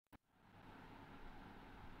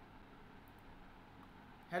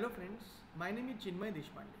Hello friends, my name is Chinmay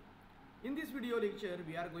Deshpande. In this video lecture,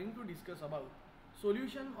 we are going to discuss about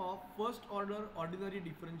solution of first order ordinary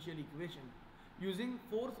differential equation using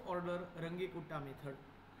fourth order Runge Kutta method.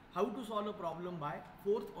 How to solve a problem by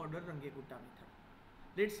fourth order Runge Kutta method.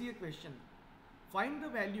 Let's see a question. Find the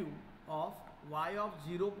value of y of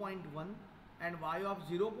 0.1 and y of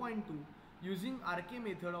 0.2 using RK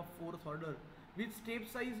method of fourth order with step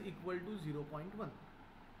size equal to 0.1.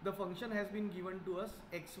 The function has been given to us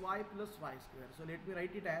xy plus y square. So let me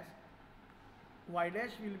write it as y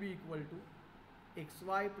dash will be equal to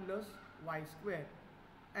xy plus y square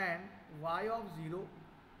and y of 0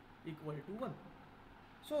 equal to 1.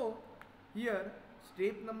 So here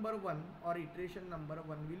step number 1 or iteration number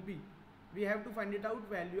 1 will be, we have to find it out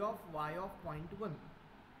value of y of 0.1.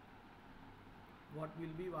 What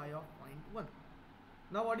will be y of 0.1?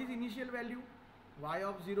 Now what is initial value? Y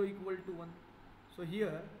of 0 equal to 1. So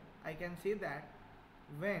here I can say that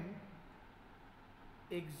when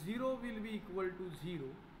x0 will be equal to 0,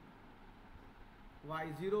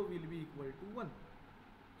 y0 will be equal to 1.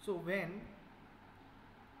 So when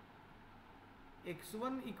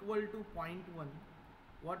x1 equal to 0.1,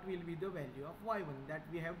 what will be the value of y1? That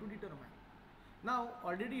we have to determine. Now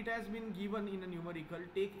already it has been given in a numerical,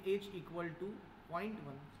 take h equal to 0.1.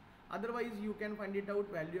 Otherwise you can find it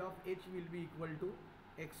out, value of h will be equal to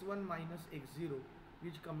x1 minus x0,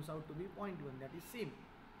 which comes out to be 0.1, that is same.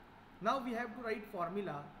 Now we have to write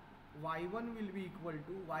formula, y1 will be equal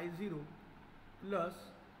to y0 plus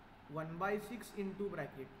 1 by 6 into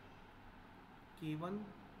bracket k1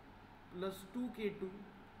 plus 2k2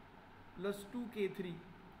 plus 2k3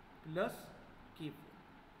 plus k4.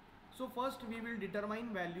 So first we will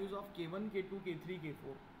determine values of k1, k2, k3,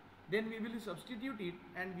 k4. Then we will substitute it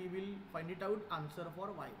and we will find it out answer for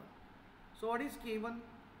y1. So what is k1?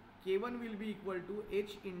 K1 will be equal to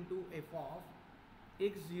h into f of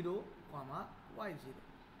x0 comma y0.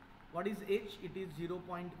 What is h? It is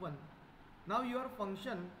 0.1. Now your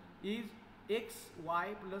function is x,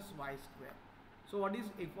 y plus y square. So what is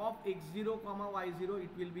f of x0 comma y0?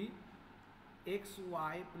 It will be x,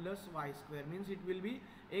 y plus y square, means it will be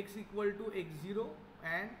x equal to x0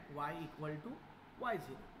 and y equal to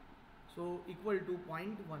y0. So equal to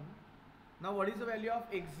 0.1. Now what is the value of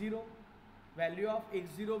x0? Value of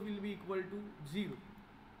x0 will be equal to 0.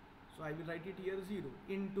 So I will write it here 0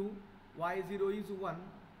 into y0 is 1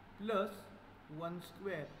 plus 1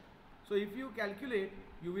 square. So if you calculate,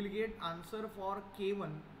 you will get answer for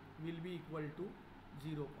k1 will be equal to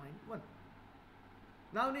 0.1.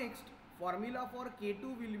 Now next, formula for k2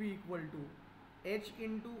 will be equal to h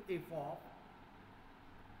into f of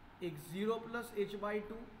x0 plus h by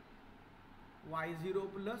 2, y0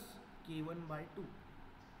 plus k1 by 2.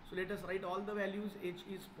 So let us write all the values. H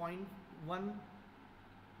is 0.1,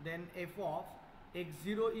 then f of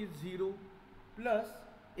x0 is 0 plus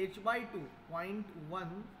h by 2,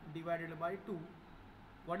 0.1 divided by 2.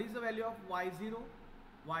 What is the value of y0?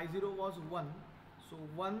 Y0 was 1. So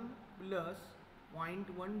 1 plus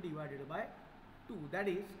 0.1 divided by 2. That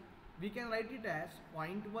is, we can write it as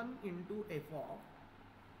 0.1 into f of,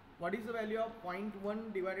 what is the value of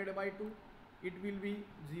 0.1 divided by 2? It will be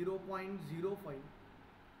 0.05.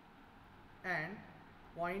 And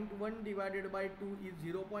 0.1 divided by 2 is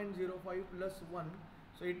 0.05 plus 1,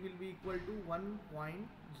 so it will be equal to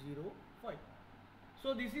 1.05.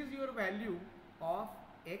 So this is your value of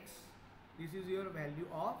x, this is your value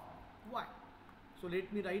of y. So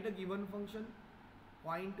let me write a given function,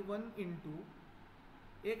 0.1 into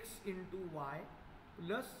x into y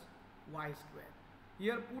plus y square.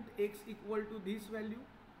 Here put x equal to this value,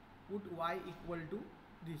 put y equal to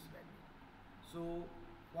this value. So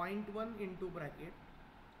 0.1 into bracket,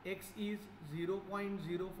 x is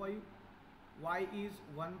 0.05, y is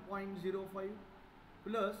 1.05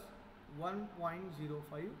 plus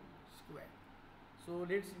 1.05 square. So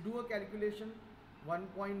let's do a calculation.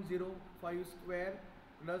 1.05 square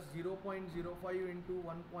plus 0.05 into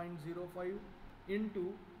 1.05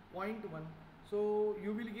 into 0.1. So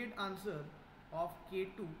you will get answer of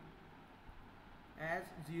k2 as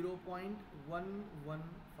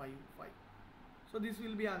 0.1155. So this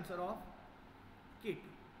will be answer of k2.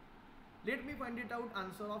 Let me find it out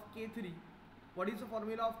answer of k3. What is the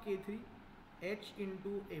formula of k3? H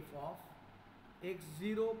into f of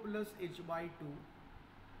x0 plus h by 2,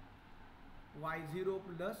 y0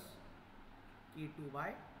 plus k2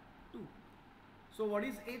 by 2. So what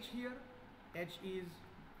is h here? H is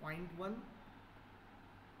 0.1,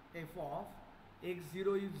 f of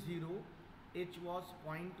x0 is 0, h was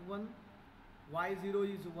 0.1, y0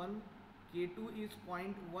 is 1, k2 is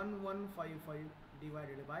 0.1155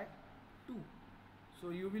 divided by 2. So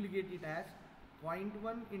you will get it as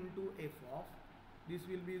 0.1 into f of, this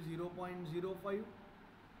will be 0.05,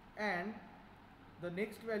 and the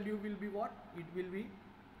next value will be what? It will be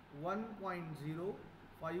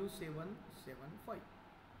 1.05775.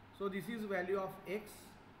 So this is value of x,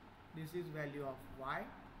 this is value of y.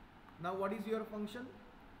 Now what is your function?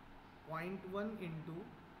 0.1 into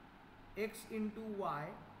x into y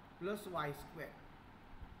plus y square.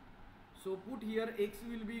 So put here x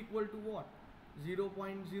will be equal to what?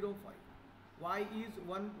 0.05. Y is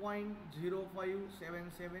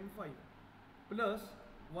 1.05775 plus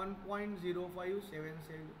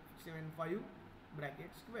 1.05775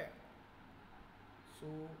 bracket square. So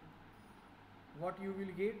what you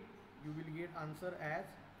will get? You will get answer as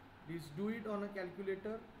this. Do it on a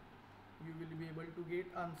calculator. You will be able to get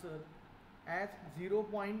answer as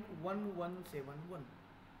 0.1171.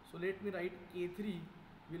 So let me write K3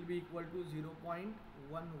 will be equal to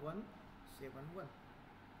 0.1171.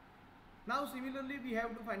 Now similarly we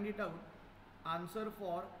have to find it out. Answer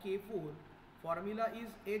for K4, formula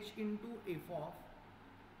is h into f of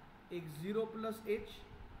x0 plus h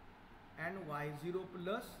and y0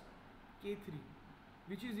 plus K3,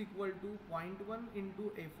 which is equal to 0.1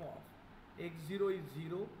 into f of x0 is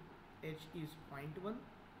 0, h is 0.1.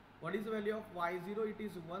 What is the value of y0? It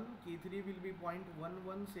is 1, K3 will be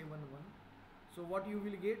 0.1171. So what you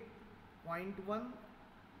will get? 0.1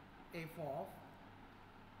 f of,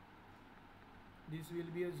 this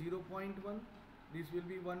will be a 0.1, this will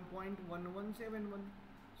be 1.1171.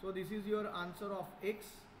 So this is your answer of x,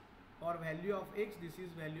 or value of x, this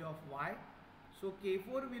is value of y. So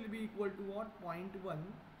K4 will be equal to what?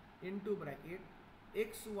 0.1 into bracket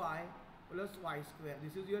xy plus y square.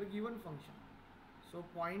 This is your given function. So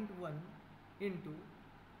 0.1 into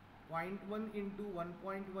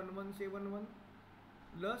 1.1171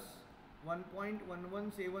 plus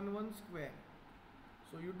 1.1171 square.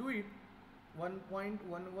 So you do it,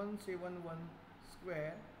 1.1171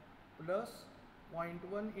 square plus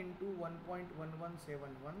 0.1 into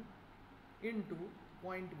 1.1171 into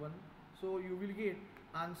 0.1. So you will get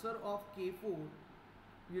answer of K4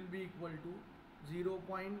 will be equal to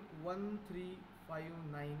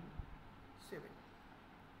 0.13597.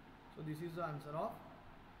 So this is the answer of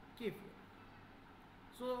K4.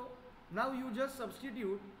 So now you just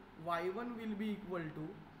substitute y1 will be equal to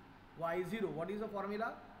y0. What is the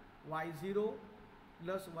formula? y0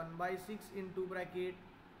 plus 1 by 6 into bracket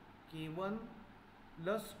k1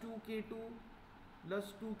 plus 2k2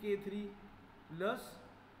 plus 2k3 plus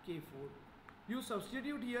k4. You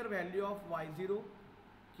substitute here value of y0,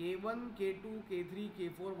 k1, k2, k3,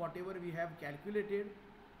 k4, whatever we have calculated.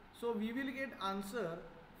 So we will get answer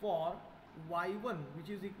for y1, which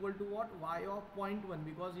is equal to what? Y of 0.1,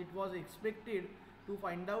 because it was expected to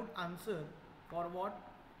find out answer for what?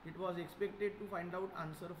 It was expected to find out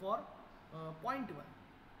answer for 0.1.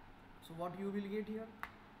 So what you will get here?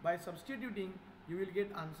 By substituting, you will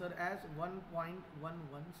get answer as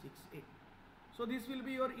 1.1168. So this will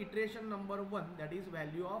be your iteration number 1, that is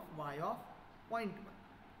value of y of 0.1.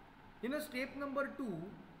 In a step number 2,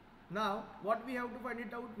 now what we have to find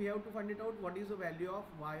it out? We have to find it out what is the value of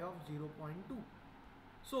y of 0.2.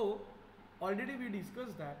 So already we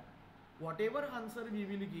discussed that whatever answer we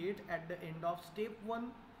will get at the end of step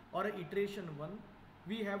 1 or iteration 1,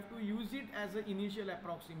 we have to use it as an initial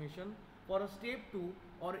approximation for a step 2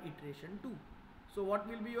 or iteration 2. So what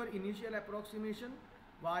will be your initial approximation?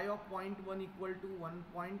 Y of 0.1 equal to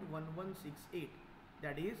 1.1168.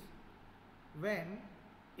 That is, when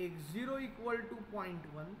x0 equal to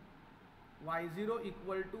 0.1, y0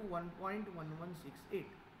 equal to 1.1168.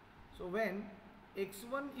 So when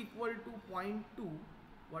x1 equal to 0.2,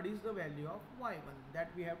 what is the value of y1?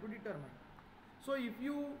 That we have to determine. So if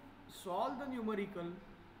you solve the numerical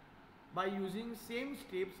by using same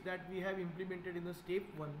steps that we have implemented in the step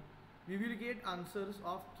 1, we will get answers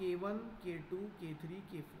of K1, K2, K3,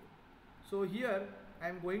 K4. So here I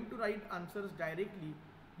am going to write answers directly.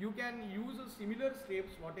 You can use a similar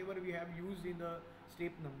steps whatever we have used in the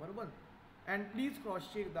step number 1, and please cross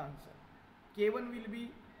check the answer. K1 will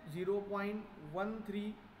be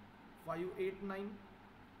 0.13589,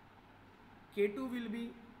 K2 will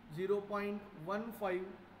be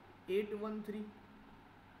 0.15813,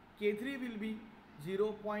 K3 will be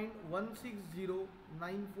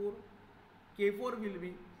 0.16094, K4 will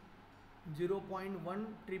be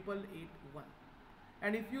 0.18881.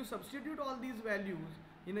 And if you substitute all these values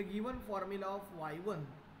in a given formula of y1,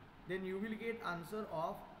 then you will get answer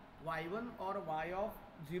of y1 or y of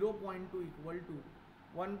 0.2 equal to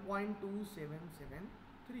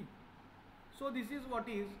 1.2773. So this is what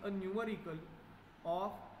is a numerical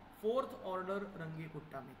of 4th order Runge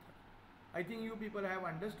Kutta method. I think you people have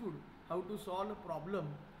understood how to solve a problem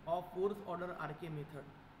of fourth order RK method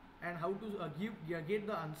and how to get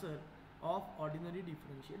the answer of ordinary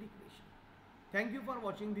differential equation. Thank you for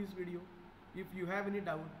watching this video. If you have any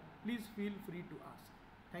doubt, please feel free to ask.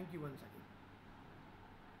 Thank you once again.